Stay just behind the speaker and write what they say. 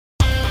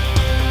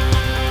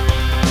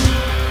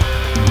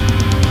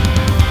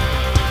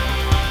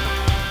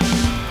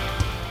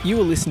You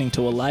are listening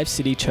to a Live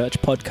City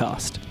Church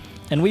podcast,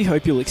 and we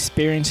hope you'll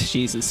experience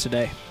Jesus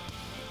today.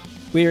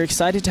 We are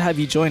excited to have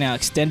you join our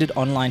extended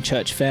online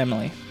church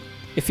family.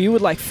 If you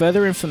would like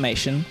further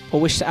information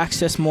or wish to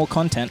access more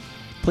content,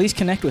 please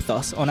connect with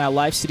us on our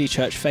Live City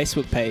Church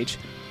Facebook page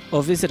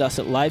or visit us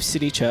at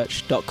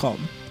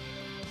livecitychurch.com.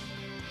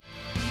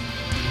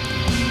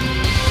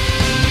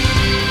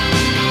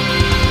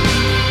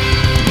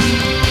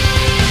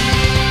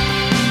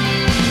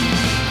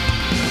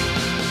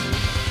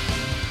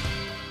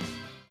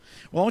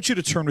 Well, I want you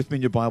to turn with me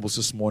in your Bibles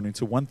this morning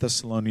to 1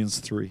 Thessalonians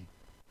 3.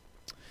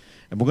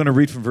 And we're going to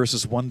read from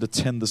verses 1 to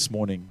 10 this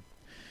morning.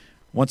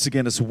 Once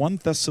again, it's 1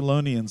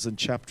 Thessalonians in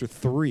chapter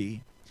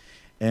 3.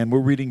 And we're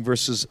reading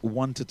verses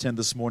 1 to 10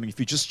 this morning. If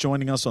you're just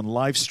joining us on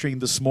live stream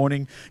this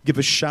morning, give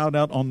a shout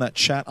out on that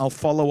chat. I'll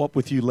follow up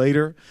with you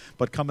later,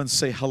 but come and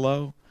say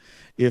hello.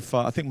 If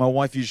I think my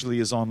wife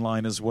usually is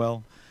online as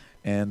well,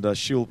 and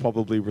she'll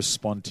probably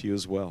respond to you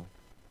as well.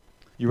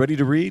 You ready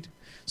to read?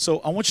 So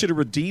I want you to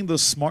redeem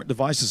those smart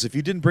devices. If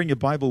you didn't bring your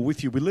Bible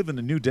with you, we live in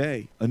a new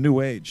day, a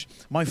new age.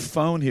 My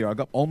phone here, I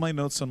got all my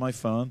notes on my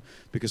phone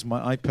because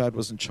my iPad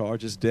wasn't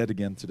charged. It's dead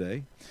again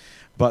today.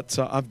 But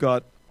I've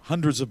got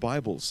hundreds of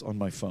Bibles on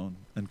my phone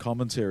and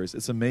commentaries.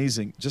 It's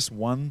amazing. Just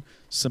one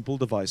simple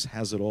device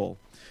has it all.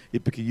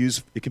 It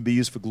can be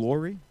used for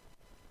glory.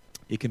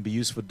 It can be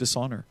used for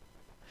dishonor.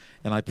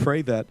 And I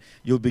pray that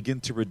you'll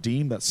begin to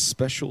redeem that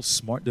special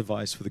smart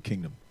device for the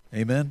kingdom.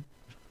 Amen?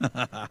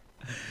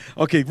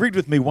 Okay, read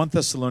with me 1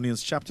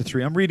 Thessalonians chapter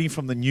 3. I'm reading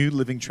from the New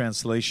Living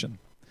Translation.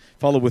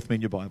 Follow with me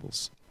in your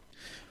Bibles.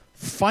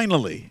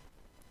 Finally,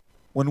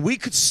 when we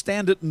could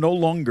stand it no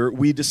longer,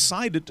 we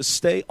decided to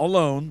stay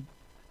alone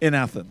in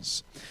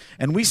Athens.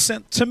 And we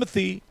sent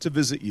Timothy to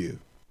visit you.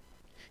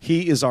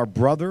 He is our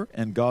brother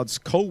and God's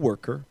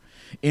co-worker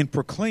in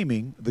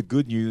proclaiming the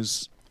good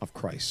news of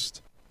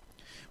Christ.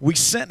 We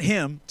sent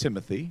him,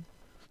 Timothy,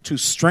 to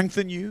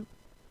strengthen you,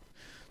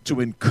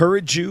 to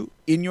encourage you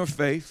in your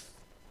faith,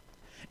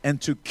 and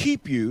to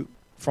keep you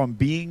from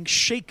being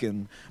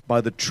shaken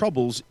by the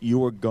troubles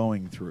you are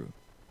going through.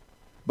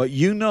 But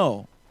you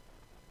know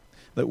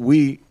that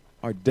we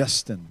are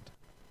destined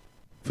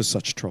for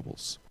such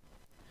troubles.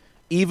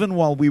 Even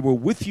while we were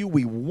with you,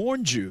 we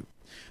warned you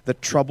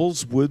that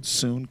troubles would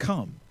soon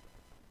come.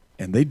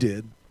 And they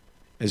did,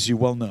 as you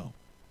well know.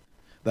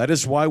 That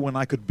is why when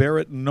I could bear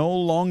it no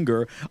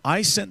longer,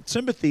 I sent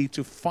Timothy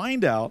to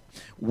find out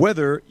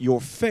whether your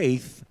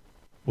faith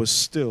was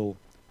still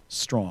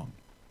strong.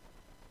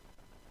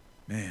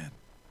 Man,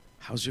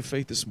 how's your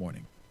faith this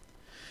morning?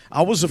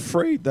 I was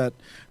afraid that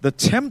the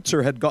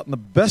tempter had gotten the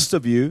best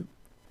of you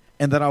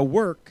and that our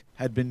work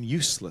had been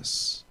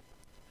useless.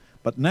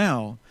 But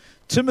now,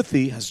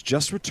 Timothy has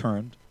just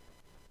returned,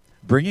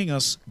 bringing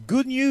us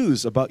good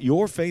news about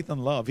your faith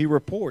and love. He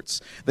reports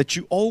that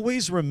you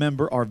always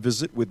remember our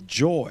visit with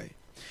joy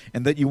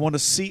and that you want to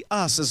see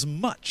us as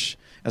much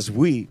as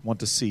we want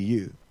to see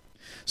you.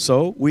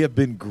 So we have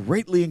been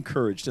greatly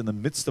encouraged in the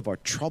midst of our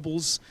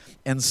troubles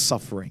and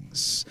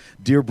sufferings,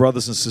 dear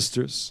brothers and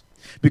sisters,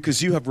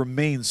 because you have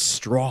remained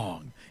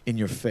strong in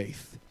your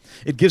faith.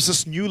 It gives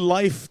us new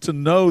life to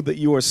know that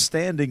you are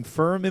standing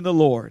firm in the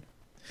Lord.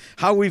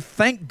 How we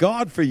thank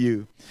God for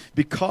you.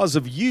 Because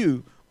of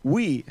you,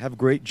 we have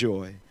great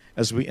joy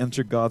as we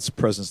enter God's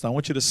presence. Now I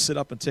want you to sit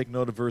up and take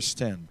note of verse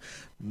 10.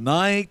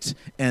 Night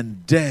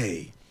and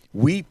day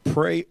we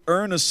pray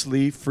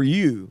earnestly for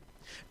you,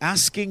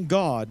 asking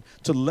God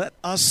to let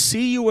us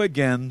see you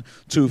again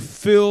to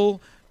fill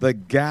the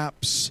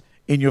gaps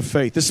in your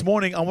faith. This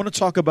morning, I want to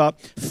talk about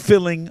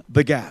filling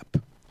the gap.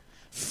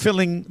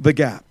 Filling the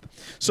gap.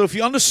 So if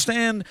you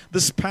understand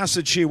this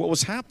passage here, what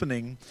was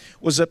happening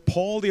was that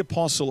Paul the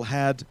Apostle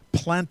had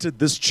planted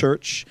this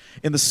church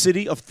in the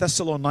city of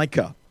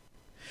Thessalonica.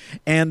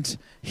 And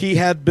he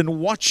had been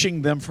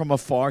watching them from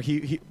afar.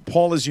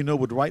 Paul, as you know,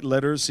 would write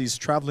letters. He's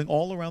traveling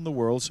all around the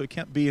world, so he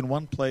can't be in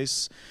one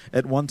place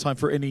at one time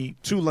for any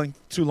too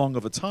long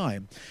of a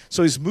time.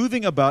 So he's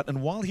moving about,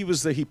 and while he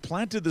was there, he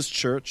planted this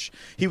church.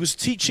 He was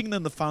teaching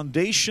them the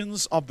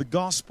foundations of the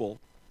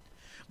gospel.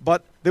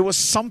 But there was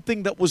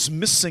something that was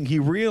missing, he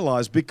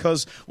realized,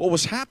 because what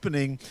was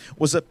happening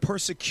was that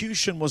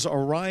persecution was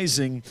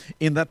arising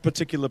in that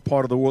particular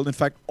part of the world. In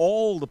fact,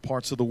 all the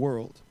parts of the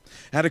world.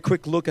 I had a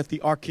quick look at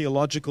the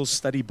Archaeological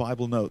Study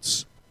Bible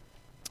notes.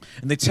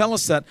 And they tell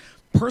us that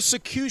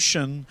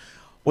persecution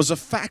was a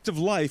fact of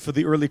life for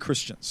the early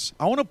Christians.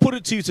 I want to put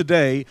it to you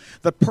today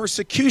that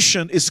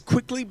persecution is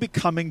quickly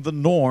becoming the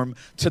norm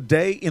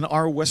today in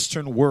our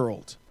Western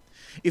world.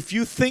 If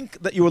you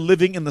think that you are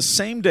living in the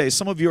same day,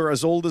 some of you are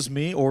as old as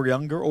me or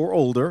younger or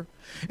older,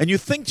 and you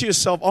think to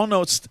yourself, oh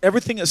no,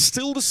 everything is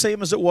still the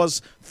same as it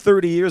was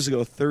 30 years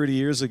ago. 30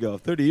 years ago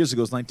was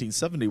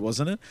 1970,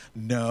 wasn't it?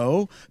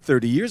 No,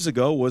 30 years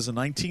ago was the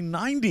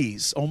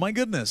 1990s. Oh my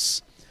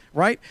goodness,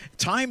 right?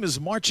 Time is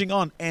marching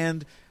on,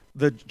 and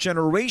the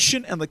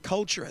generation and the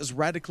culture has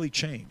radically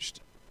changed.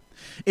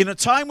 In a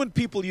time when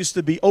people used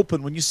to be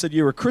open, when you said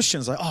you're a Christian,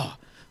 it's like,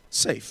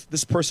 safe.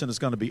 This person is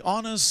going to be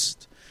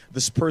honest.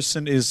 This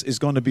person is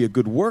going to be a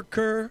good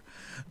worker.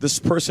 This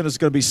person is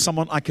going to be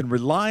someone I can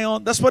rely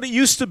on. That's what it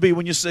used to be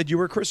when you said you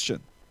were a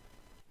Christian.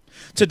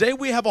 Today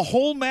we have a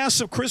whole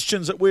mass of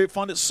Christians that we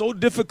find it so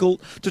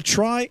difficult to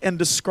try and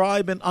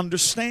describe and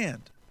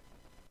understand.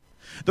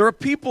 There are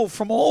people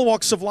from all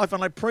walks of life,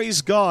 and I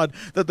praise God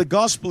that the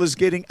gospel is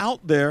getting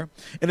out there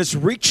and it's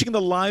reaching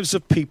the lives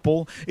of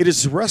people. It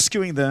is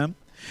rescuing them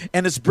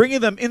and it's bringing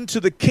them into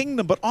the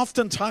kingdom, but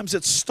oftentimes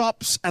it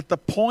stops at the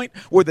point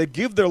where they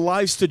give their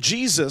lives to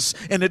Jesus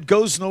and it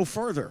goes no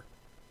further.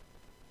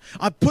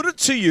 I put it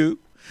to you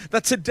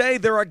that today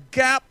there are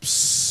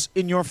gaps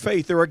in your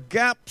faith. There are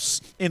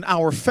gaps in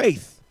our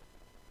faith.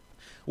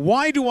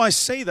 Why do I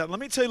say that? Let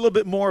me tell you a little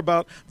bit more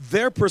about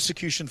their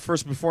persecution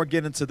first before I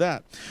get into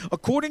that.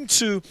 According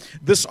to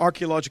this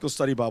archaeological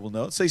study Bible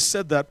notes, they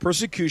said that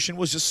persecution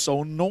was just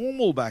so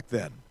normal back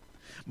then.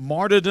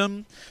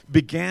 Martyrdom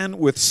began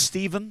with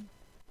Stephen,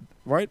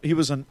 right? He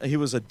was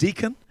a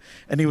deacon,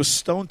 and he was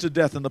stoned to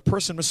death. And the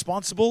person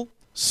responsible,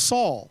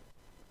 Saul,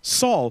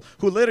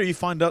 who later you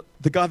find out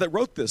the guy that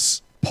wrote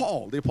this,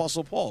 Paul, the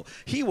Apostle Paul,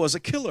 he was a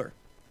killer.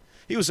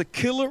 He was a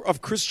killer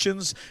of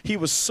Christians. He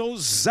was so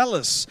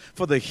zealous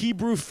for the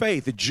Hebrew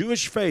faith, the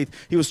Jewish faith,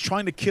 he was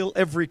trying to kill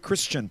every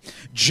Christian.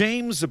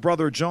 James, the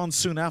brother of John,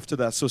 soon after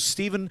that. So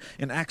Stephen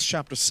in Acts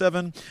chapter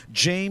 7,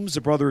 James,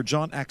 the brother of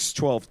John, Acts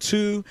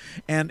 12:2,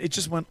 and it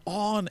just went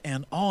on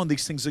and on.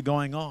 These things are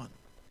going on.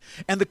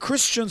 And the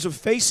Christians are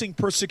facing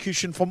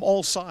persecution from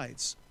all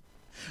sides.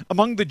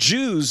 Among the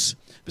Jews,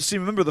 see,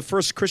 remember the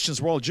first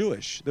Christians were all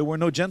Jewish. There were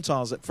no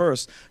Gentiles at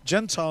first.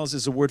 Gentiles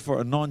is a word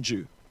for a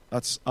non-Jew.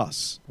 That's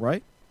us,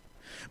 right?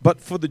 But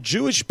for the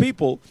Jewish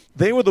people,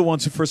 they were the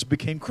ones who first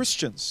became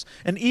Christians.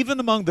 And even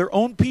among their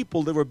own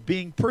people, they were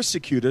being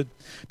persecuted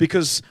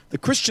because the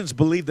Christians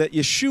believed that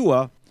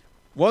Yeshua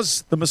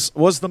was the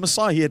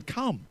Messiah. He had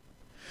come.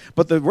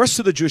 But the rest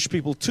of the Jewish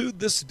people to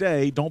this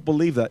day don't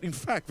believe that. In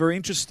fact, very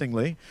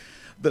interestingly,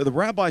 the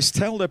rabbis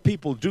tell their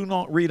people, do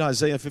not read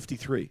Isaiah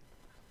 53.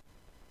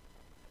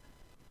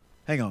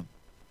 Hang on.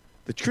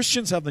 The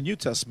Christians have the New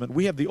Testament.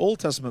 We have the Old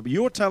Testament. But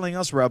you're telling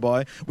us,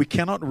 Rabbi, we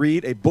cannot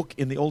read a book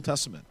in the Old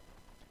Testament.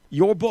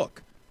 Your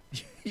book,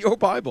 your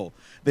Bible.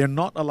 They're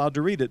not allowed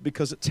to read it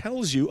because it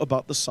tells you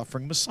about the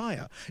suffering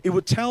Messiah. It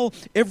would tell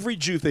every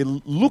Jew, if they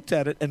looked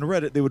at it and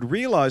read it, they would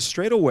realize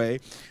straight away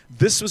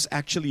this was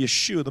actually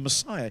Yeshua, the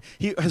Messiah.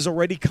 He has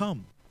already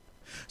come.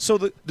 So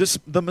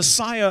the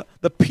Messiah,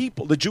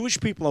 the Jewish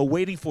people are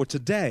waiting for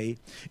today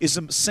is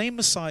the same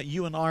Messiah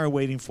you and I are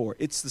waiting for.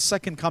 It's the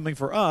second coming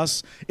for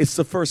us. It's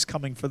the first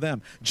coming for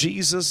them.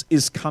 Jesus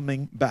is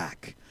coming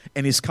back,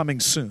 and he's coming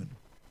soon.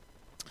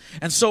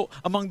 And so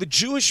among the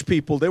Jewish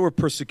people, they were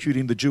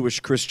persecuting the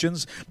Jewish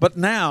Christians. But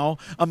now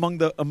among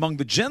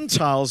the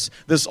Gentiles,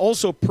 there's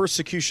also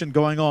persecution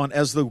going on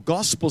as the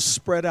gospel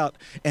spread out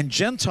and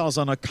Gentiles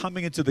are now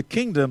coming into the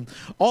kingdom.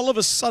 All of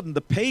a sudden,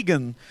 the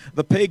pagan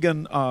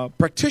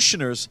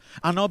practitioners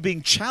are now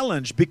being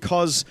challenged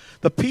because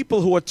the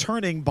people who are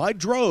turning by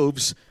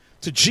droves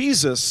to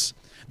Jesus,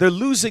 they're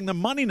losing the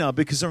money now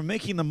because they're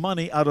making the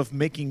money out of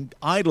making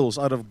idols,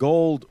 out of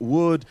gold,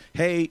 wood,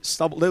 hay,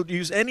 stubble. They'll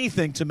use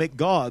anything to make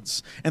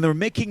gods. And they're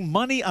making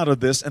money out of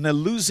this, and they're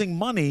losing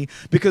money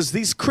because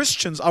these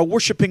Christians are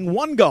worshiping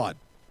one God.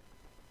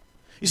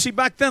 You see,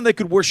 back then they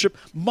could worship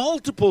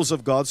multiples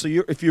of gods. So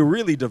if you're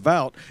really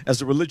devout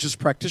as a religious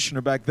practitioner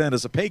back then,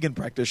 as a pagan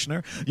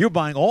practitioner, you're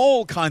buying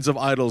all kinds of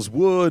idols,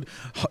 wood,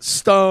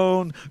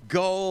 stone,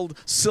 gold,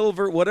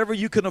 silver, whatever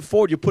you can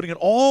afford. You're putting it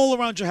all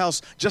around your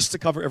house just to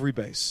cover every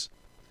base.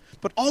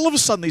 But all of a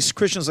sudden these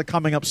Christians are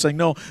coming up saying,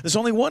 no, there's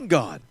only one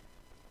God.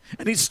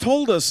 And he's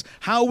told us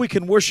how we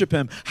can worship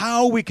him,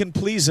 how we can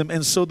please him.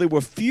 And so they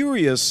were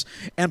furious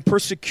and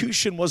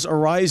persecution was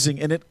arising.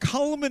 And it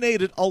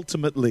culminated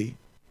ultimately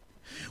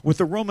with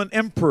the Roman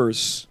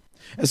emperors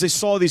as they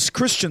saw these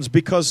Christians,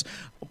 because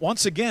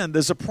once again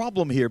there's a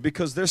problem here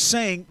because they're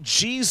saying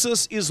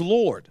Jesus is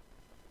Lord.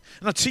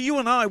 Now to you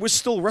and I, we're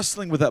still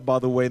wrestling with that, by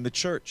the way, in the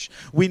church.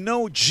 We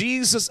know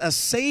Jesus as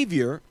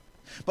Savior,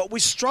 but we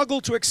struggle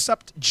to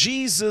accept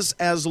Jesus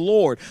as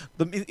Lord.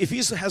 If he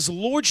has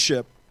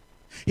lordship,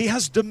 he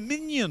has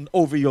dominion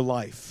over your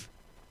life.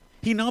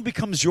 He now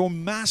becomes your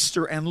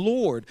master and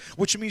Lord,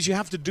 which means you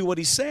have to do what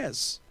he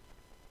says.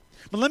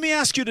 But let me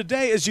ask you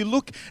today, as you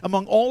look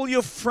among all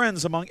your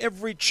friends, among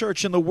every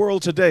church in the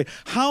world today,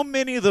 how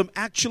many of them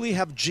actually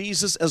have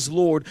Jesus as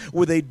Lord,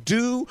 where they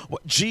do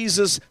what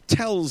Jesus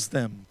tells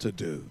them to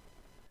do?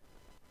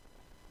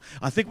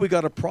 I think we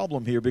got a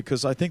problem here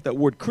because I think that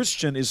word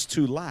Christian is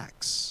too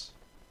lax.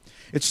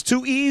 It's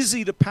too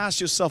easy to pass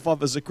yourself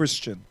off as a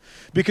Christian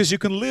because you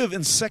can live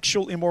in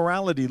sexual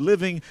immorality,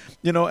 living,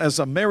 as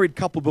a married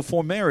couple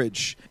before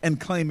marriage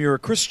and claim you're a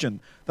Christian.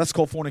 That's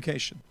called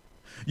fornication.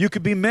 You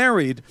could be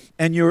married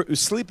and you're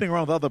sleeping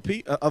around with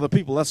other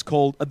people. That's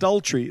called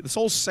adultery. It's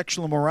all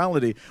sexual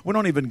immorality. We're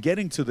not even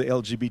getting to the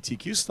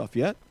LGBTQ stuff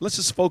yet. Let's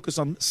just focus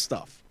on this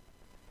stuff.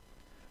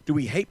 Do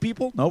we hate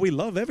people? No, we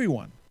love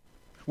everyone.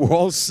 We're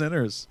all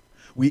sinners.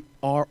 We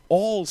are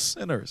all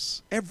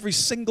sinners. Every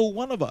single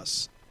one of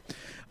us.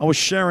 I was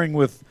sharing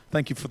with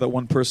Thank you for that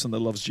one person that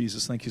loves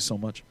Jesus. Thank you so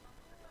much.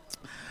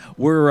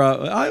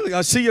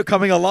 I see you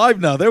coming alive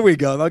now. There we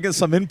go. I'll get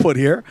some input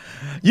here.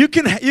 You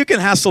can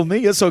hassle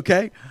me. It's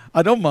okay.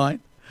 I don't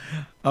mind.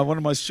 One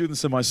of my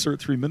students in my Cert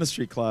 3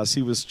 ministry class,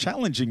 he was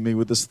challenging me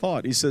with this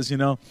thought. He says,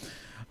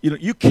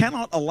 you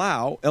cannot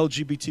allow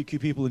LGBTQ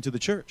people into the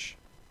church.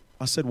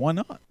 I said, why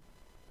not?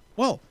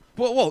 Well,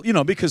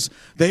 because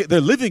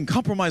they're living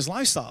compromised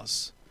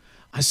lifestyles.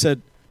 I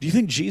said, do you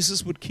think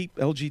Jesus would keep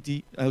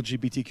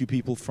LGBTQ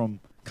people from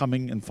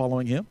coming and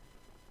following him?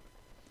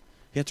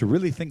 He had to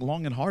really think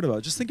long and hard about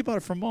it. Just think about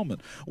it for a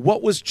moment.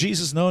 What was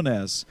Jesus known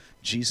as?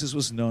 Jesus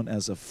was known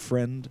as a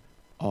friend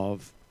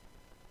of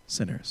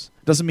sinners.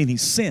 It doesn't mean he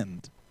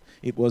sinned.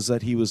 It was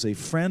that he was a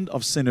friend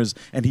of sinners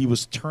and he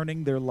was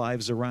turning their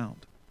lives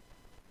around.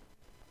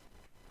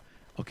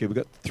 Okay, we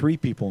got 3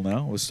 people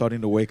now. We're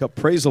starting to wake up.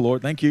 Praise the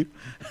Lord. Thank you.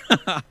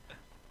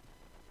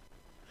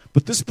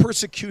 But this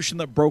persecution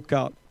that broke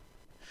out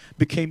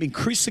became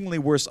increasingly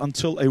worse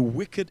until a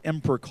wicked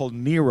emperor called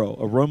Nero,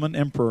 a Roman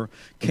emperor,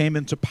 came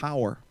into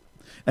power.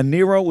 And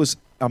Nero was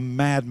a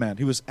madman.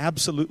 He was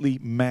absolutely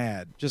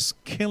mad,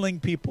 just killing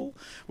people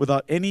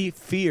without any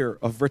fear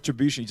of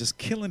retribution, just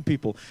killing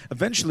people.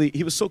 Eventually,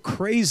 he was so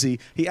crazy,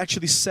 he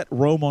actually set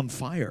Rome on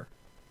fire.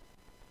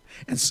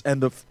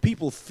 And the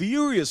people,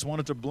 furious,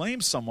 wanted to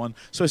blame someone,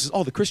 so he says,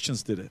 the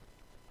Christians did it.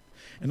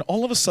 And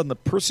all of a sudden, the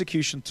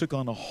persecution took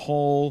on a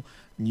whole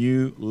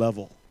new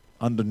level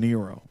under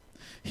Nero.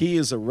 He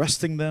is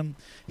arresting them.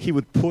 He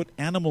would put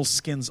animal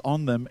skins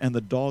on them, and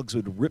the dogs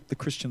would rip the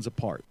Christians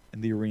apart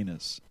in the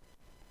arenas.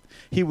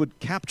 He would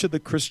capture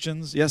the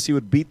Christians. Yes, he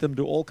would beat them,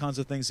 do all kinds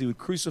of things. He would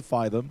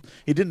crucify them.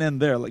 He didn't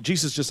end there. Like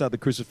Jesus just had the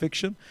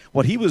crucifixion.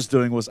 What he was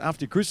doing was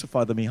after he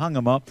crucified them, he hung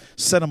them up,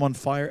 set them on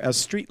fire as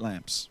street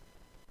lamps.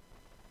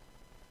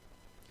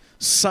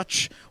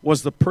 Such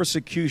was the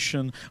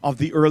persecution of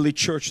the early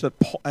church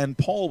and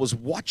Paul was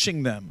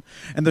watching them.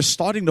 And they're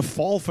starting to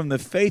fall from their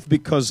faith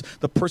because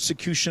the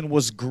persecution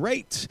was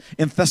great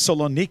in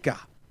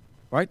Thessalonica.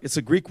 Right? It's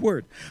a Greek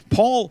word.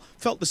 Paul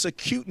felt this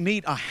acute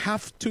need. I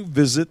have to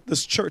visit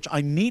this church. I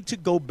need to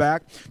go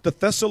back to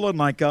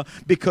Thessalonica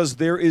because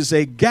there is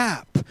a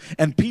gap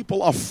and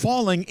people are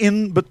falling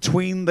in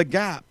between the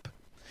gap.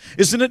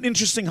 Isn't it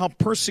interesting how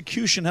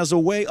persecution has a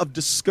way of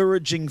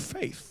discouraging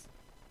faith?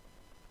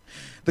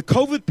 The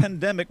COVID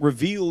pandemic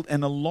revealed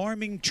an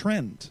alarming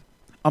trend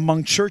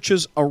among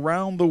churches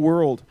around the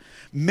world.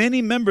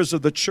 Many members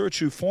of the church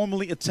who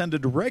formerly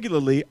attended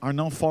regularly are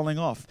now falling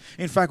off.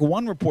 In fact,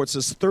 one report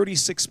says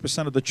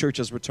 36% of the church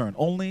has returned.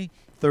 Only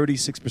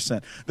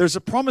 36%. There's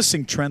a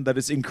promising trend that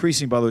is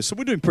increasing, by the way. So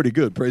we're doing pretty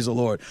good, praise the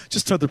Lord.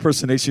 Just turn to the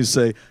person next to you and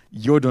say,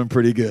 you're doing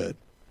pretty good.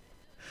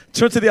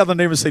 Turn to the other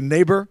neighbor and say,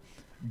 neighbor,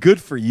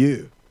 good for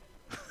you.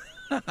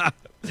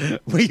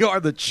 We are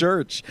the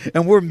church,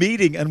 and we're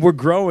meeting, and we're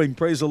growing,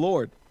 praise the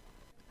Lord.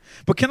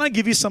 But can I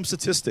give you some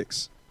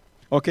statistics?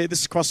 Okay, this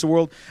is across the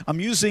world.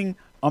 I'm using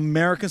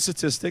American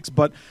statistics,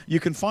 but you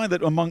can find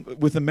that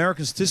with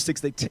American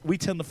statistics, we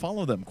tend to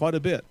follow them quite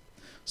a bit.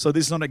 So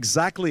this is not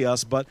exactly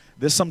us, but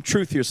there's some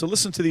truth here. So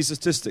listen to these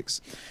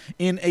statistics.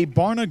 In a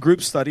Barna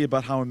Group study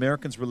about how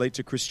Americans relate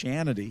to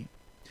Christianity,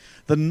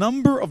 the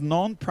number of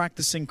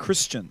non-practicing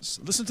Christians,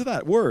 listen to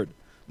that word,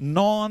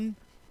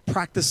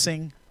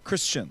 non-practicing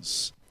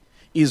Christians,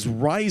 is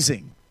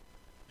rising,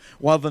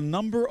 while the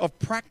number of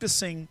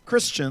practicing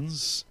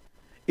Christians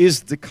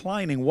is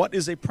declining. What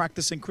is a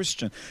practicing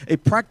Christian? A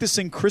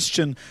practicing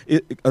Christian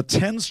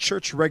attends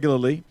church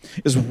regularly,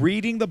 is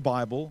reading the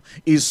Bible,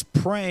 is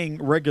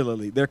praying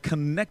regularly. They're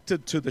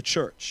connected to the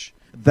church.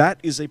 That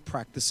is a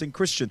practicing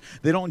Christian.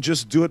 They don't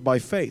just do it by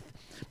faith.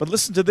 But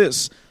listen to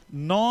this.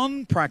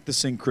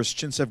 Non-practicing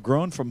Christians have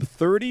grown from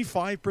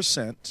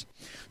 35%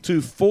 to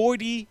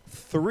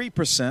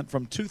 43%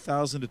 from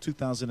 2000 to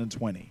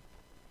 2020.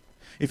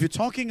 If you're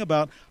talking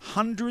about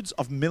hundreds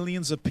of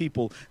millions of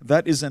people,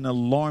 that is an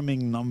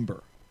alarming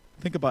number.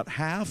 Think about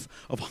half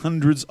of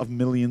hundreds of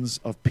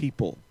millions of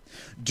people.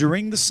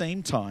 During the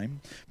same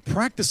time,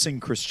 practicing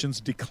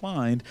Christians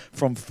declined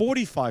from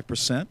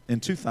 45% in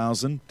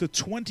 2000 to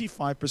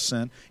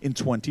 25% in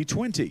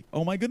 2020.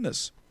 Oh my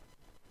goodness.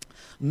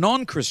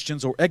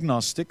 Non-Christians or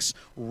agnostics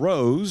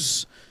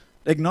rose.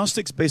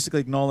 Agnostics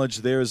basically acknowledge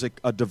there is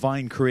a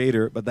divine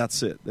creator, but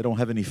that's it. They don't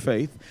have any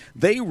faith.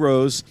 They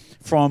rose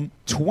from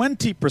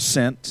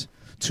 20%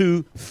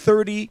 to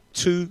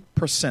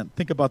 32%.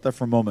 Think about that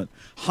for a moment.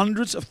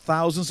 Hundreds of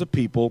thousands of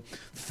people,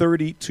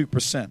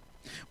 32%.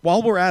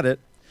 While we're at it,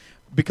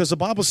 because the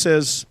Bible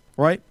says,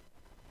 right,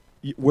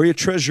 where your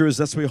treasure is,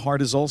 that's where your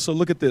heart is also.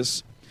 Look at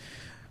this.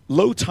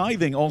 Low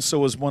tithing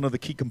also is one of the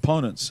key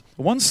components.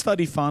 One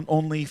study found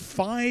only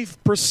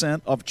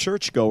 5% of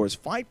churchgoers,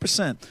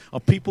 5%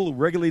 of people who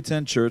regularly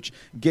attend church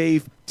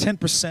gave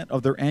 10%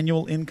 of their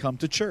annual income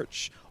to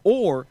church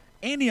or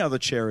any other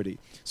charity.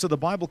 So the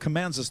Bible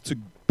commands us to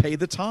pay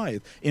the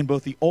tithe in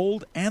both the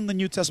Old and the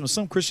New Testament.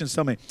 Some Christians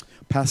tell me,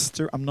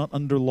 Pastor, I'm not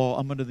under law.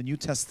 I'm under the New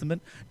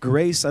Testament.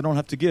 Grace, I don't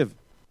have to give.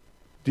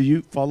 Do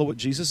you follow what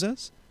Jesus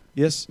says?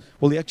 Yes.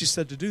 Well, he actually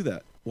said to do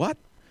that. What?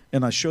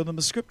 And I show them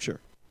the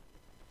scripture.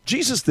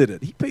 Jesus did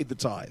it. He paid the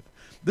tithe.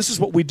 This is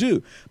what we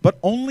do. But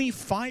only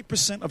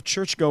 5% of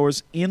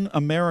churchgoers in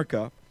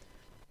America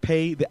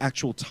pay the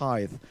actual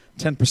tithe,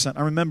 10%.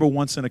 I remember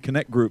once in a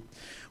Connect group,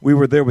 we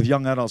were there with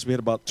young adults. We had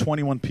about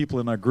 21 people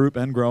in our group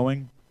and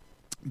growing.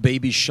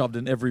 Babies shoved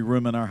in every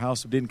room in our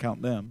house. We didn't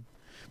count them.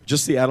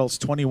 Just the adults,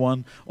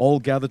 21, all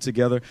gathered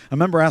together. I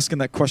remember asking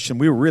that question.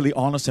 We were really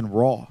honest and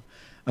raw.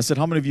 I said,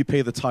 how many of you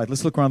pay the tithe?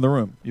 Let's look around the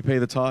room. You pay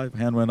the tithe?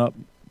 Hand went up.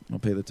 I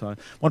don't pay the tithe.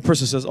 One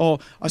person says, oh,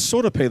 I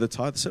sort of pay the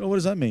tithe. I said, oh, what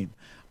does that mean?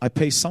 I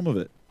pay some of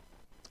it.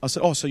 I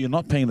said, oh, so you're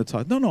not paying the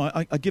tithe? No,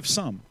 I give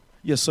some.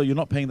 Yes, so you're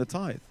not paying the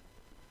tithe.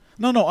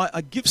 No,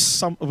 I give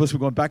some of us. We're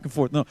going back and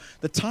forth. No,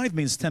 the tithe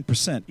means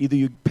 10%. Either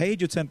you paid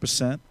your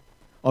 10%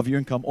 of your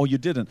income or you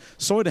didn't.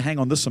 Sorry to hang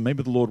on this one.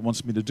 Maybe the Lord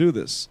wants me to do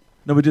this.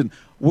 No, we didn't.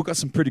 We got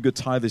some pretty good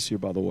tithe this year,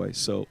 by the way.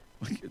 So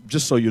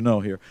just so you know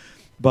here.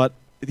 But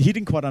he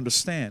didn't quite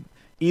understand.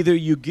 Either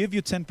you give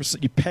your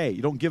 10%, you pay.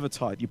 You don't give a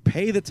tithe. You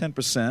pay the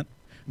 10%.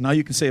 Now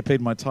you can say I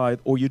paid my tithe,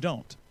 or you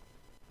don't.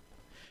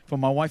 For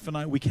my wife and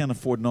I, we can't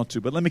afford not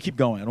to. But let me keep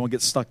going. I don't want to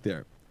get stuck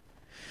there.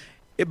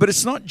 But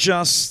it's not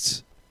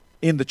just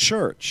in the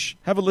church.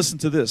 Have a listen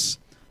to this.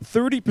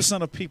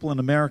 30% of people in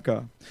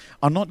America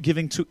are not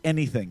giving to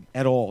anything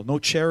at all. No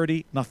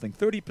charity, nothing.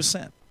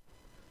 30%.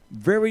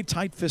 Very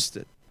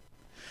tight-fisted.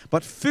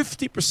 But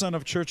 50%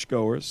 of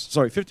churchgoers,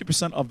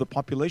 50% of the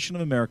population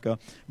of America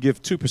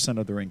give 2%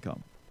 of their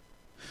income.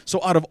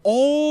 So out of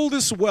all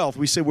this wealth,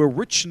 we say we're a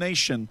rich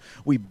nation,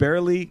 we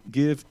barely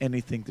give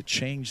anything to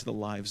change the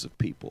lives of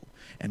people.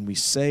 And we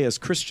say as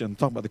Christians, I'm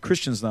talking about the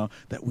Christians now,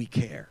 that we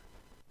care.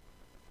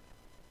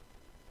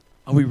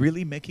 Are we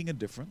really making a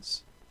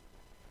difference?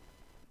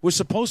 We're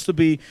supposed to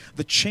be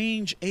the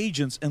change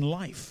agents in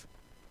life.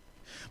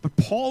 But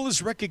Paul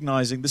is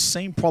recognizing the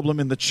same problem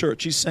in the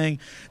church. He's saying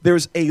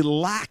there's a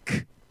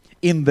lack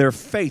in their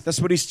faith. That's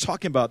what he's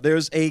talking about.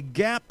 There's a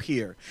gap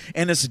here.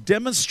 And it's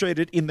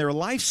demonstrated in their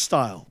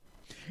lifestyle.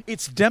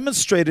 It's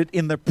demonstrated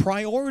in their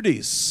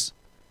priorities.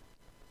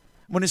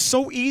 When it's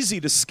so easy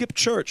to skip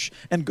church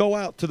and go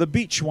out to the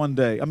beach one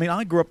day. I mean,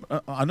 I grew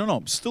up, I don't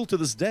know, still to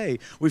this day,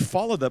 we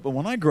follow that. But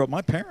when I grew up,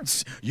 my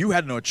parents, you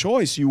had no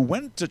choice. You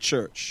went to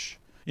church.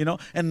 You know,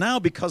 and now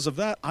because of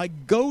that, I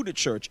go to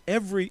church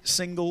every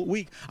single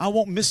week. I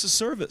won't miss a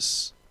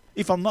service.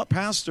 If I'm not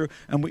pastor,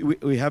 and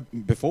we have,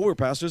 before we were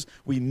pastors,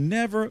 we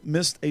never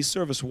missed a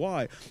service.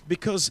 Why?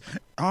 Because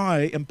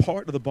I am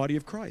part of the body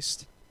of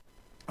Christ.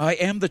 I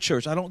am the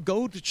church. I don't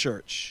go to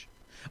church.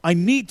 I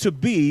need to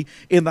be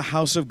in the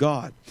house of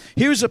God.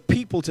 Here's a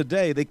people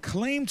today, they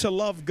claim to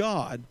love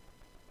God,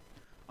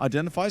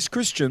 identify as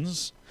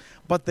Christians,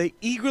 but they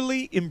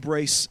eagerly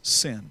embrace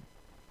sin.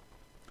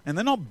 And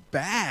they're not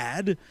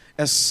bad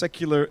as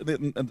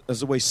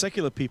the way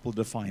secular people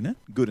define it,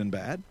 good and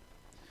bad.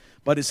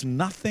 But it's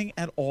nothing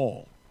at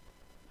all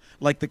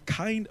like the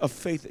kind of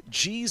faith that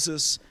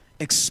Jesus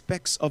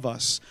expects of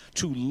us,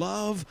 to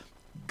love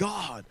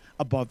God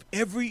above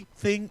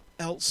everything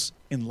else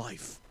in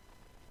life.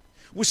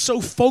 We're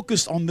so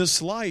focused on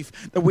this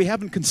life that we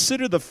haven't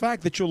considered the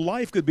fact that your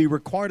life could be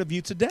required of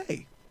you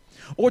today,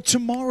 or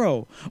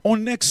tomorrow, or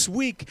next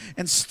week,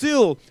 and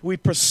still we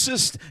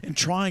persist in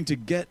trying to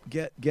get,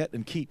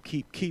 and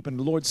keep. And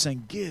the Lord's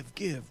saying, give.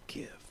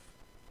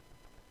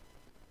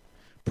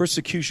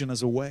 Persecution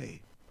as a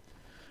way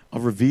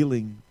of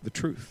revealing the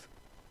truth.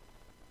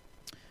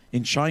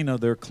 In China,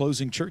 they're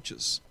closing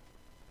churches,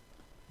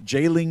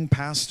 jailing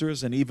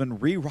pastors, and even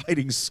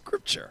rewriting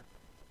scripture.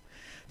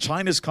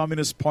 China's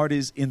Communist Party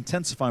is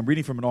intensifying, I'm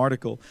reading from an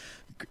article,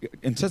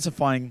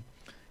 intensifying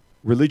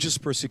religious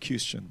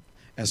persecution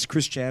as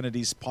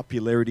Christianity's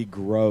popularity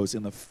grows.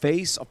 In the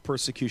face of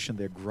persecution,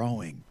 they're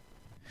growing.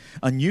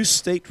 A New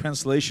State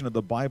Translation of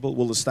the Bible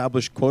will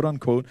establish, quote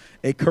unquote,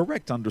 a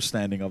correct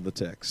understanding of the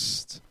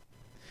text.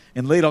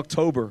 In late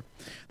October,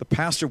 the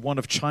pastor of one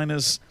of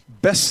China's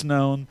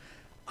best-known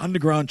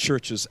underground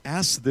churches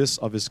asked this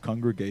of his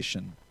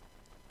congregation.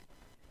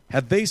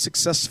 Had they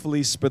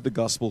successfully spread the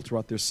gospel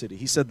throughout their city?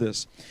 He said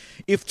this: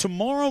 if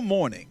tomorrow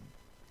morning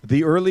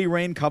the Early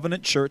Rain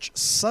Covenant Church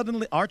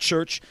our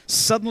church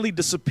suddenly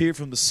disappeared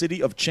from the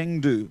city of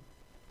Chengdu,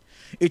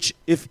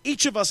 if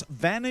each of us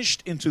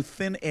vanished into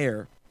thin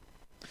air,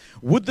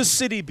 would the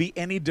city be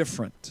any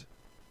different?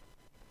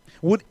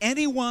 Would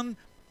anyone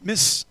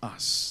miss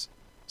us?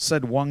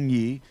 Said Wang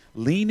Yi,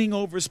 leaning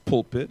over his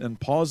pulpit and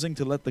pausing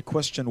to let the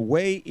question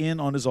weigh in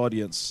on his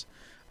audience.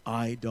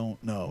 I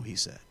don't know, he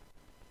said.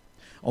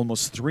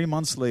 Almost 3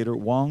 months later,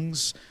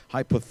 Wang's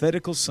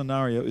hypothetical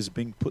scenario is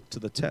being put to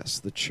the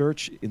test. The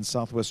church in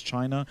southwest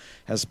China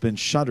has been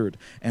shuttered,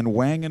 and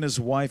Wang and his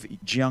wife,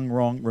 Jiang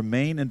Rong,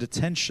 remain in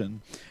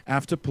detention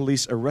after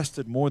police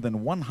arrested more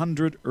than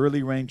 100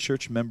 Early Rain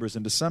Church members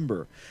in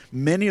December.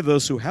 Many of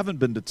those who haven't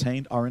been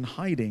detained are in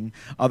hiding.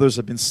 Others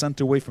have been sent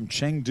away from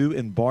Chengdu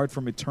and barred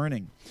from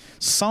returning.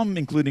 Some,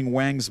 including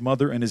Wang's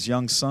mother and his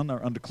young son,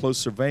 are under close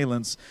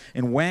surveillance,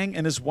 and Wang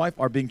and his wife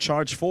are being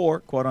charged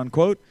for, quote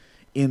unquote,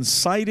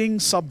 inciting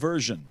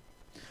subversion,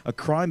 a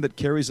crime that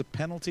carries a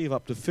penalty of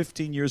up to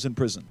 15 years in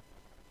prison.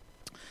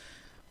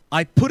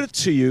 I put it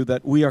to you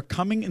that we are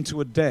coming into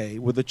a day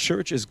where the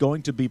church is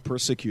going to be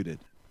persecuted.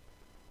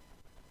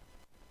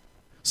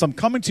 So I'm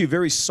coming to you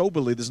very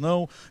soberly. There's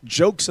no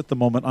jokes at the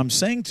moment. I'm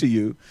saying to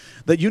you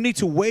that you need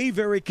to weigh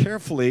very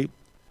carefully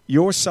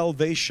your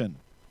salvation.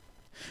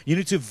 You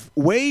need to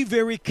weigh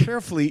very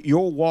carefully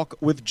your walk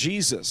with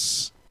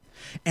Jesus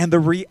and the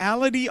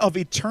reality of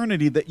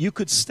eternity that you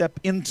could step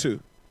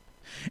into.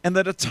 And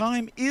that a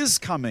time is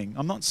coming.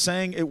 I'm not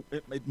saying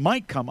it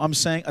might come. I'm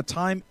saying a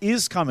time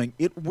is coming.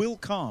 It will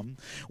come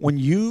when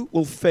you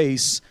will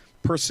face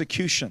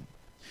persecution.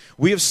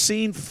 We have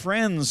seen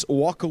friends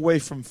walk away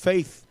from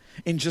faith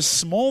in just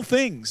small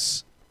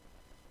things.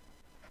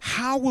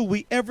 How will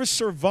we ever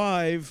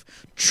survive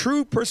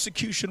true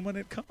persecution when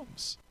it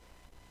comes?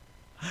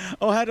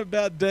 Oh, I had a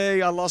bad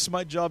day. I lost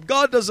my job.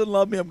 God doesn't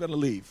love me. I'm going to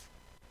leave.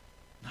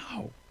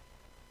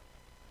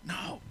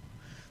 No.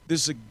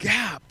 There's a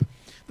gap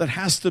that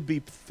has to be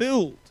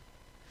filled.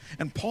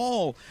 And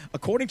Paul,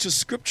 according to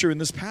Scripture in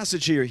this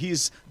passage here,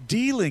 he's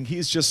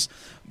just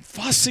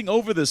fussing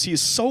over this. He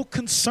is so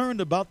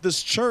concerned about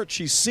this church.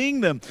 He's seeing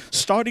them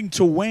starting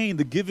to wane.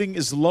 The giving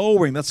is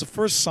lowering. That's the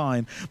first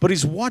sign. But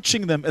he's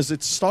watching them as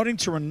it's starting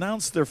to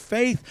renounce their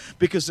faith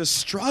because they're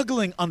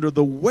struggling under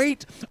the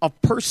weight of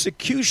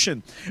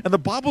persecution. And the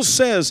Bible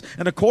says,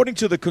 and according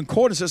to the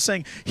concordance, it's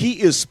saying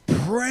he is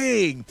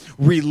praying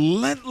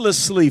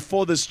relentlessly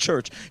for this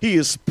church. He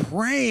is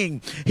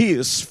praying. He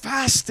is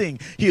fasting.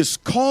 He is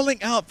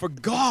calling out for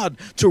God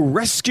to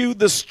rescue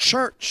this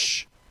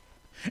church.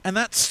 And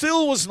that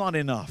still was not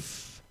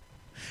enough.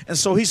 And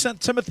so he sent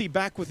Timothy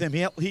back with him.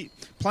 He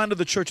planted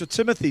the church with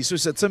Timothy. So he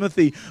said,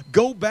 Timothy,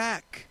 go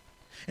back.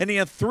 And he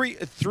had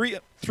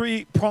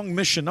three-pronged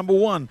mission. Number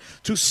one,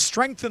 to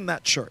strengthen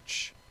that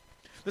church.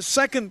 The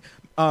second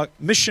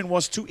mission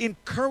was to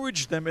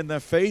encourage them in their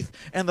faith.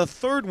 And the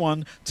third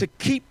one, to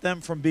keep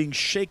them from being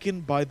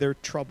shaken by their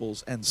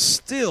troubles. And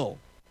still,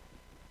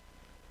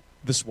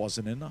 this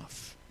wasn't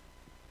enough.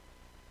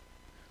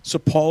 So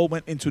Paul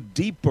went into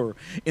deeper,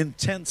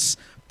 intense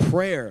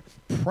prayer,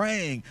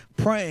 praying.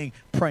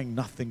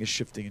 Nothing is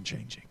shifting and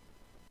changing.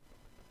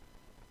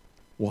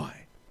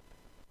 Why?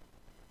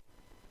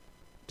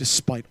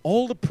 Despite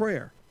all the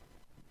prayer,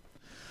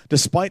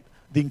 despite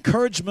the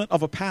encouragement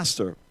of a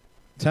pastor,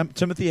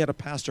 Timothy had a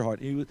pastor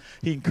heart. He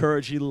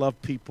encouraged, he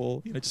loved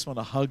people. Just want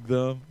to hug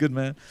them. Good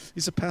man.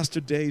 He's a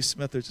Pastor Dave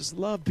Smith. Just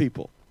love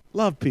people.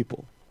 Love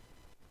people.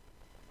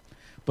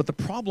 But the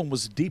problem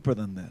was deeper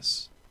than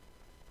this.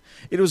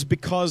 It was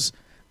because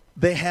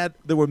they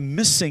were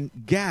missing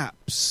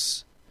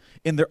gaps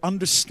in their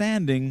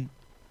understanding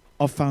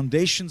of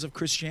foundations of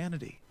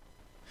Christianity.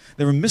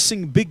 They were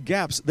missing big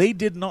gaps. They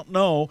did not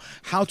know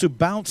how to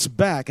bounce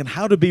back and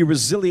how to be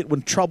resilient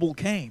when trouble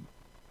came.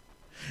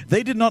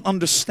 They did not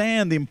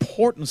understand the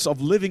importance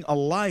of living a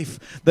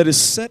life that is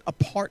set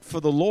apart for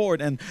the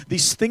Lord. And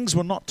these things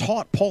were not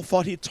taught. Paul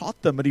thought he taught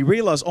them, but he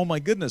realized, oh my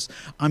goodness,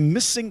 I'm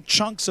missing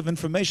chunks of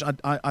information.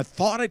 I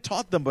thought I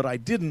taught them, but I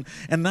didn't.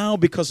 And now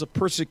because of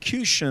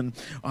persecution,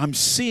 I'm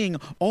seeing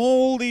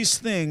all these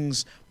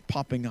things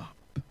popping up.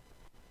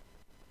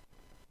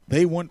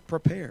 They weren't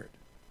prepared.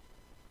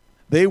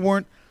 They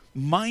weren't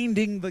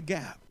minding the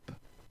gap.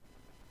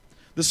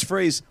 This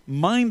phrase,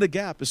 mind the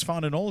gap, is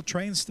found in all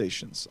train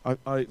stations.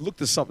 I looked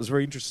this up. It's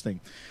very interesting.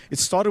 It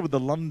started with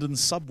the London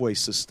subway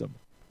system.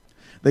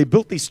 They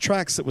built these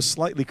tracks that were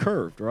slightly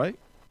curved, right,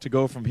 to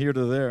go from here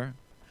to there.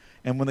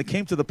 And when they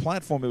came to the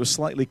platform, it was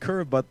slightly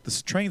curved, but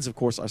the trains, of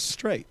course, are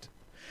straight.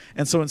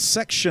 And so in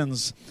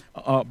sections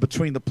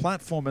between the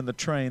platform and the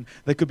train,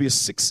 there could be a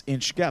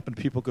 6-inch gap, and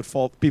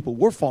people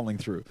were falling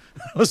through.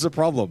 That was the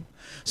problem.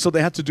 So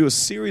they had to do a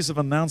series of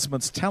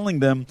announcements telling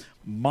them,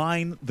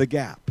 mind the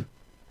gap.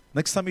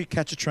 Next time you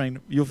catch a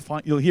train,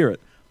 you'll hear it.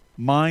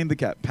 Mind the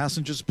gap.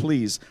 Passengers,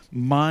 please,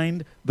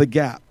 mind the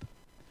gap.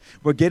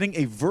 We're getting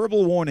a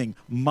verbal warning,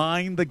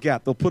 mind the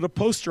gap. They'll put a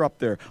poster up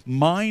there,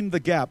 mind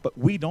the gap, but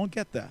we don't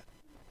get that.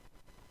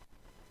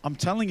 I'm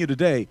telling you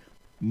today,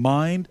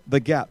 mind the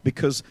gap,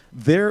 because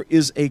there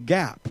is a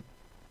gap.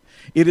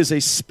 It is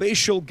a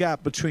spatial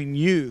gap between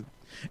you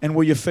and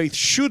where your faith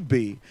should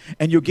be,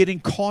 and you're getting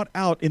caught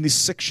out in these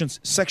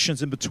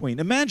sections in between.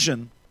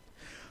 Imagine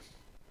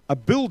a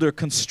builder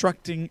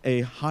constructing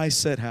a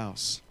high-set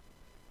house,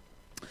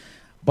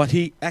 but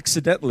he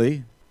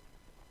accidentally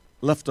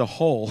left a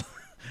hole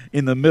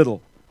in the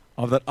middle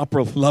of that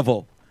upper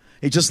level.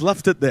 He just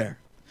left it there.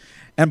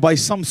 And by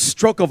some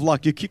stroke of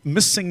luck, you keep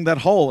missing that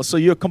hole. So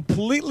you're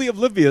completely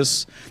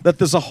oblivious that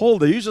there's a hole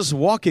there. You're just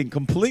walking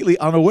completely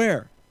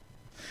unaware.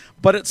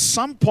 But at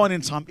some point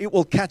in time, it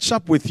will catch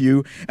up with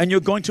you, and you're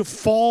going to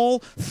fall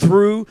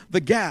through the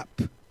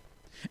gap.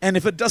 And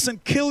if it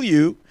doesn't kill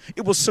you,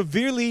 it will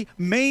severely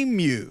maim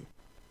you.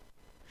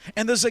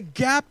 And there's a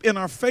gap in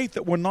our faith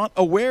that we're not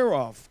aware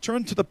of.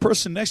 Turn to the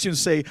person next to you and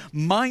say,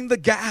 mind the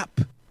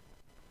gap.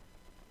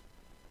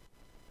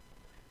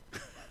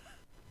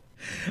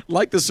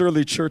 Like this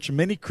early church,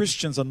 many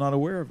Christians are not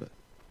aware of it.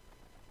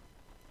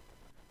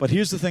 But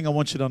here's the thing I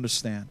want you to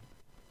understand.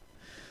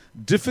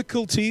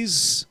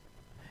 Difficulties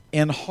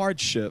and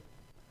hardship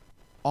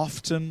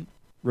often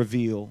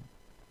reveal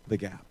the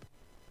gap.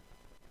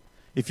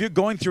 If you're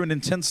going through an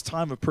intense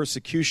time of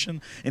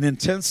persecution, an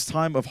intense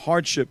time of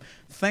hardship,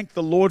 thank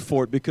the Lord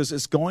for it, because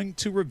it's going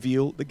to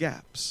reveal the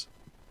gaps.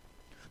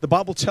 The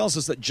Bible tells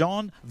us that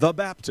John the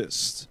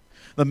Baptist,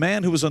 the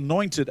man who was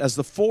anointed as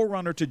the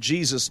forerunner to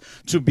Jesus,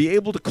 to be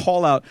able to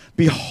call out,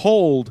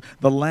 "Behold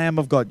the Lamb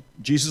of God,"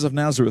 Jesus of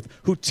Nazareth,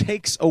 who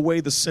takes away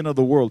the sin of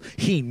the world.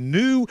 He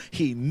knew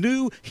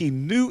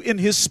in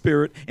his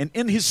spirit and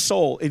in his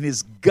soul, in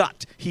his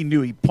gut, he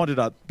knew. He pointed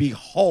out,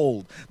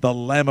 "Behold the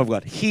Lamb of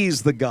God."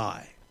 He's the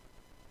guy.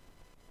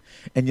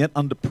 And yet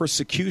under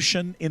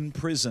persecution in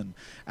prison,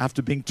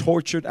 after being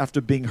tortured,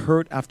 after being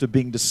hurt, after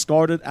being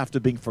discarded, after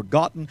being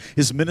forgotten,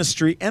 his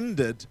ministry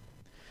ended.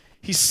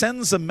 He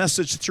sends a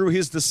message through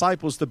his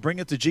disciples to bring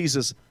it to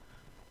Jesus.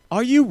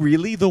 Are you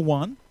really the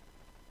one?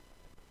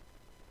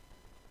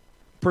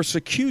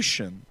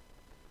 Persecution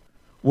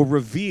will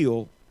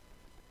reveal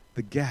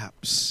the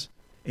gaps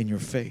in your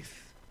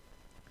faith.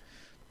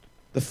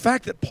 The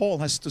fact that Paul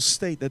has to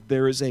state that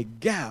there is a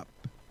gap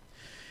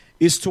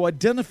is to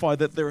identify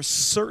that there are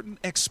certain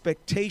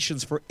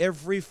expectations for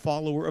every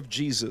follower of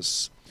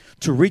Jesus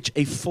to reach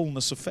a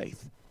fullness of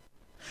faith.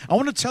 I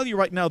want to tell you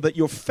right now that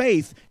your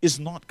faith is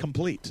not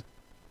complete.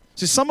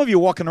 See, some of you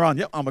are walking around,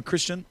 "Yep, I'm a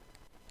Christian.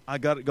 I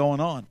got it going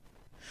on."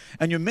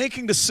 And you're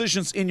making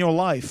decisions in your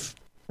life,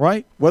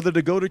 right? Whether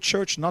to go to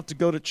church, not to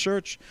go to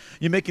church.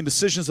 You're making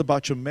decisions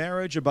about your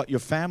marriage, about your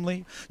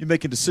family. You're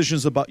making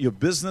decisions about your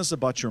business,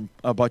 about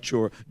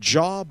your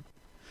job.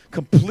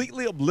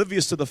 Completely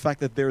oblivious to the fact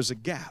that there's a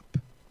gap.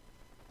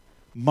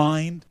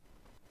 Mind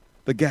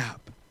the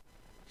gap.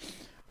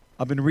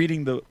 I've been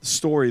reading the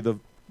story, the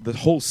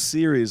whole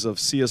series of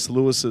C.S.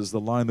 Lewis's The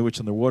Lion, the Witch,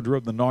 and the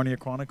Wardrobe, the Narnia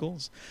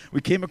Chronicles.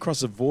 We came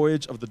across a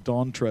voyage of the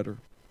Dawn Treader.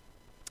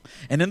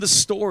 And in the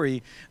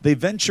story, they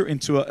venture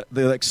into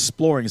they're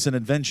exploring. It's an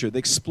adventure. They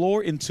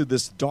explore into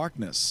this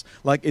darkness.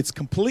 Like, it's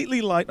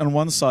completely light on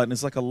one side, and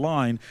it's like a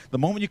line. The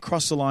moment you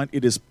cross the line,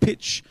 it is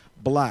pitch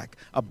black.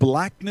 A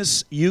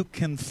blackness you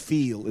can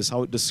feel is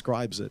how it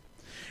describes it.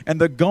 And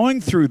they're going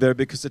through there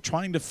because they're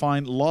trying to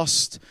find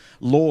lost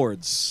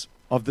lords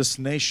of this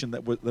nation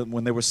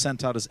when they were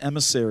sent out as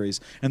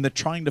emissaries. And they're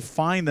trying to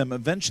find them.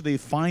 Eventually, they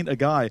find a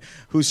guy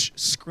who's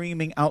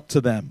screaming out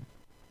to them.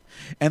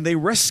 And they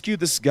rescue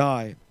this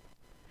guy.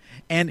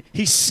 And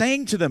he's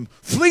saying to them,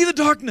 "Flee the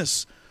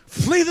darkness!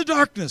 Flee the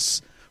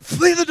darkness!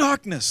 Flee the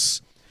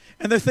darkness!"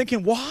 And they're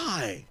thinking,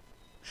 why?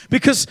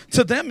 Because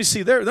to them, you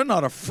see, they're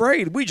not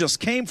afraid. We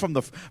came from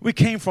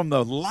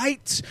the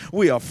light.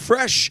 We are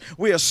fresh.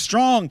 We are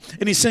strong.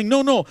 And he's saying,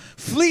 no,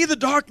 flee the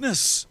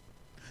darkness.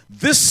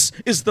 This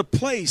is the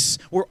place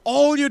where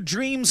all your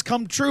dreams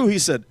come true. He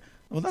said,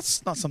 well,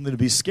 that's not something to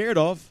be scared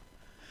of.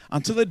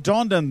 Until it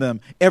dawned on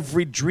them,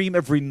 every dream,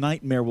 every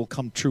nightmare will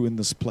come true in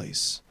this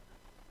place.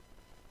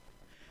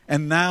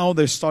 And now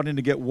they're starting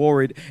to get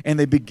worried, and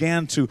they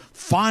began to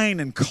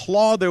find and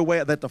claw their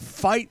way, to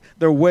fight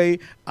their way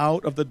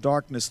out of the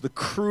darkness. The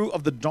crew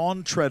of the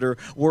Dawn Treader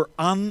were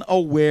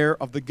unaware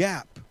of the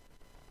gap.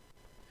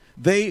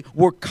 They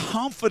were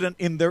confident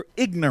in their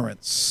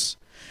ignorance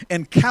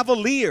and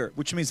cavalier,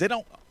 which means they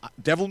don't,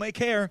 devil may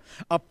care,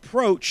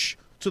 approach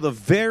to the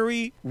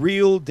very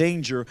real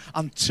danger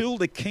until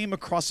they came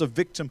across a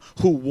victim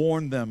who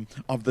warned them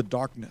of the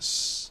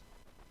darkness.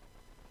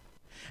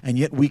 And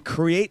yet we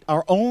create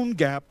our own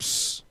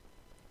gaps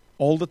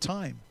all the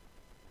time.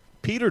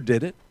 Peter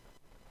did it.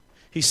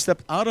 He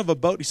stepped out of a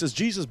boat. He says,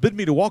 "Jesus bid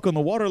me to walk on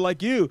the water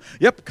like you."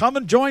 "Yep, come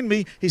and join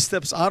me." He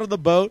steps out of the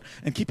boat,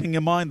 and keeping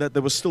in mind that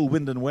there was still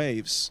wind and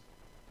waves.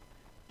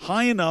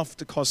 High enough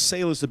to cause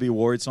sailors to be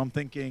worried. So I'm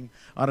thinking,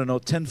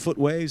 10-foot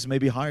waves,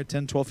 maybe higher,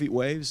 10, 12 feet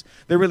waves.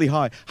 They're really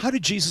high. How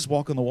did Jesus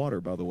walk on the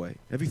water, by the way?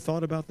 Have you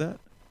thought about that?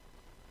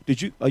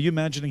 Are you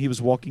imagining he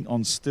was walking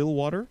on still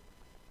water?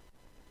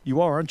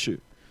 You are, aren't you?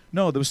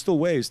 No, there were still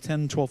waves,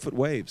 10, 12-foot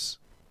waves.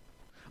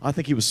 I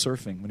think he was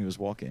surfing when he was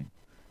walking.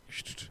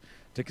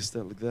 Take a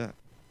step like that.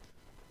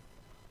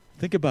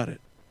 Think about it.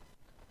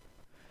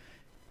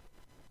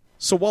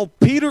 So while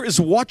Peter is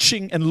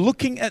watching and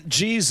looking at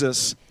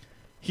Jesus,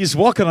 he's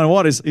walking on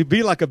water. He'd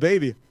be like a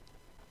baby.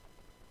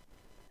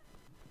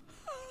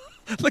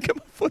 Look at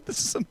my foot.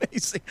 This is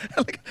amazing.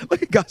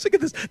 Look at guys. Look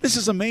at this. This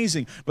is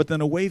amazing. But then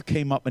a wave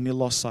came up and he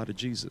lost sight of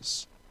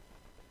Jesus.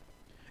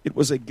 It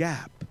was a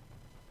gap.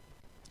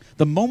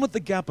 The moment the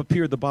gap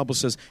appeared, the Bible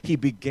says, he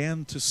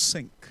began to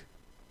sink.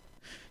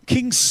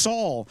 King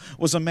Saul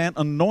was a man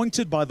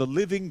anointed by the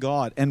living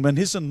God, and when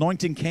his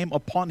anointing came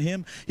upon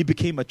him, he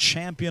became a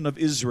champion of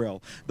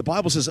Israel. The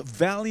Bible says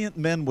valiant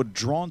men were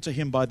drawn to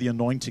him by the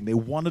anointing. They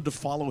wanted to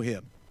follow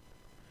him.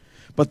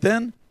 But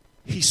then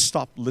he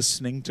stopped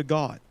listening to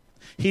God.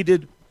 He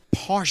did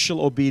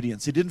partial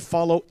obedience. He didn't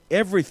follow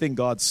everything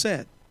God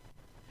said.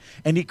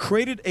 And he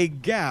created a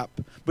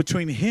gap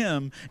between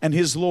him and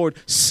his Lord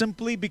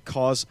simply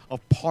because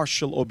of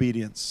partial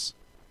obedience.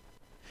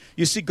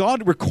 You see,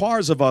 God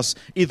requires of us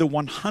either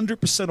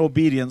 100%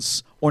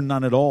 obedience or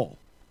none at all.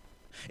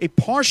 A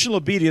partial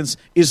obedience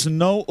is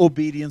no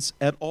obedience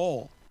at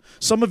all.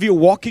 Some of you are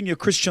walking your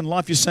Christian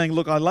life. You're saying,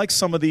 look, I like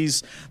some of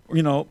these,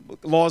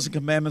 laws and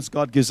commandments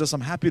God gives us.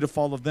 I'm happy to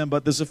follow them,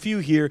 but there's a few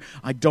here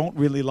I don't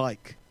really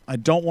like. I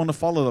don't want to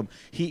follow them.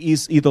 He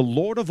is either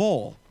Lord of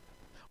all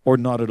or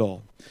not at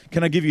all.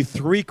 Can I give you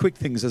 3 quick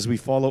things as we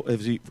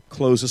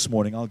close this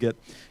morning? I'll get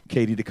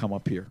Katie to come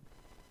up here.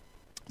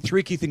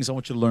 3 key things I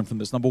want you to learn from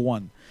this. Number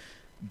 1,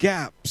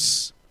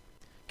 gaps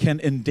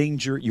can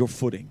endanger your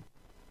footing.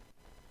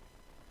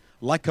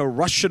 Like a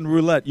Russian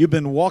roulette, you've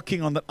been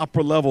walking on the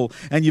upper level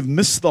and you've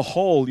missed the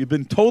hole. You've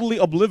been totally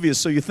oblivious.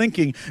 So you're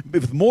thinking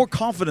with more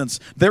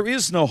confidence, there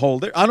is no hole.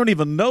 I don't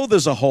even know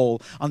there's a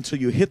hole until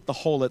you hit the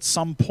hole. At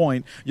some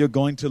point, you're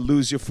going to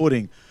lose your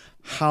footing.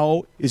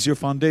 How is your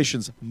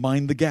foundations?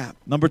 Mind the gap.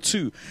 Number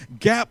 2,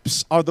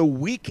 gaps are the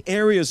weak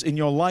areas in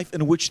your life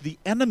in which the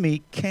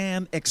enemy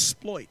can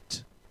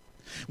exploit.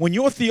 When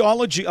your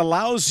theology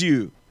allows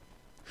you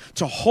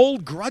to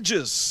hold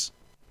grudges,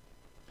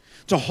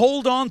 to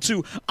hold on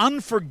to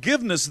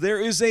unforgiveness, there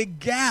is a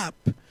gap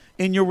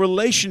in your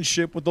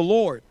relationship with the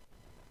Lord.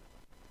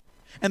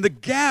 And the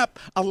gap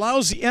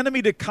allows the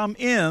enemy to come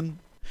in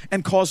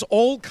and cause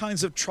all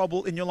kinds of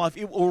trouble in your life.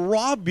 It will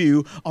rob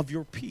you of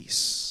your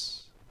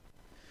peace.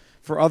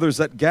 For others,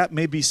 that gap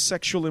may be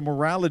sexual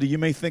immorality. You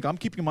may think, I'm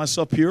keeping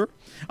myself pure.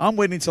 I'm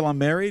waiting until I'm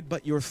married.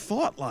 But your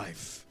thought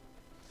life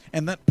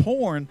and that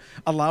porn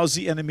allows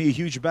the enemy a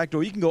huge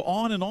backdoor. You can go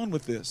on and on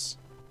with this.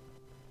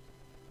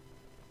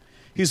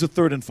 Here's the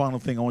 3rd and final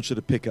thing I want you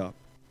to pick up.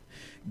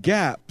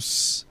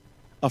 Gaps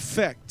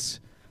affect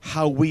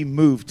how we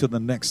move to the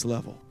next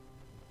level.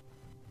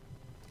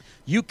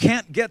 You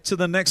can't get to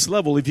the next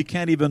level if you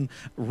can't even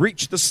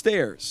reach the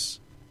stairs.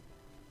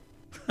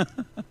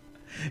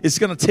 It's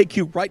going to take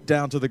you right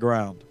down to the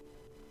ground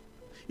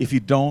if you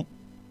don't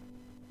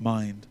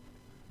mind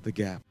the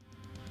gap.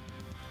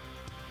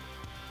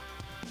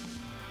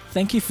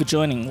 Thank you for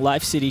joining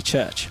Life City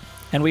Church,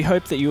 and we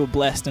hope that you were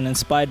blessed and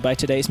inspired by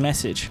today's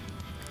message.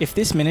 If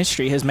this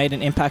ministry has made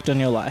an impact on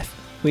your life,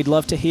 we'd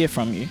love to hear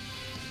from you.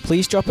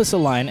 Please drop us a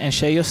line and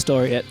share your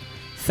story at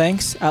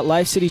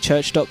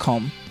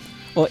thanks@livecitychurch.com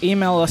or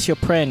email us your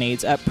prayer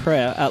needs at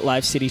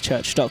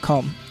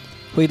prayer@livecitychurch.com.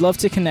 We'd love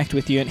to connect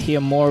with you and hear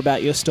more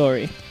about your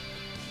story.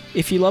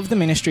 If you love the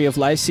ministry of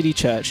Life City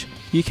Church,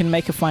 you can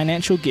make a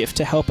financial gift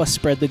to help us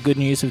spread the good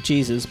news of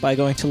Jesus by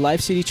going to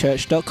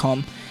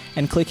livecitychurch.com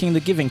and clicking the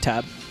Giving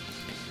tab.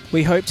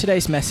 We hope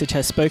today's message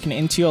has spoken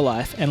into your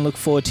life and look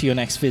forward to your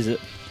next visit.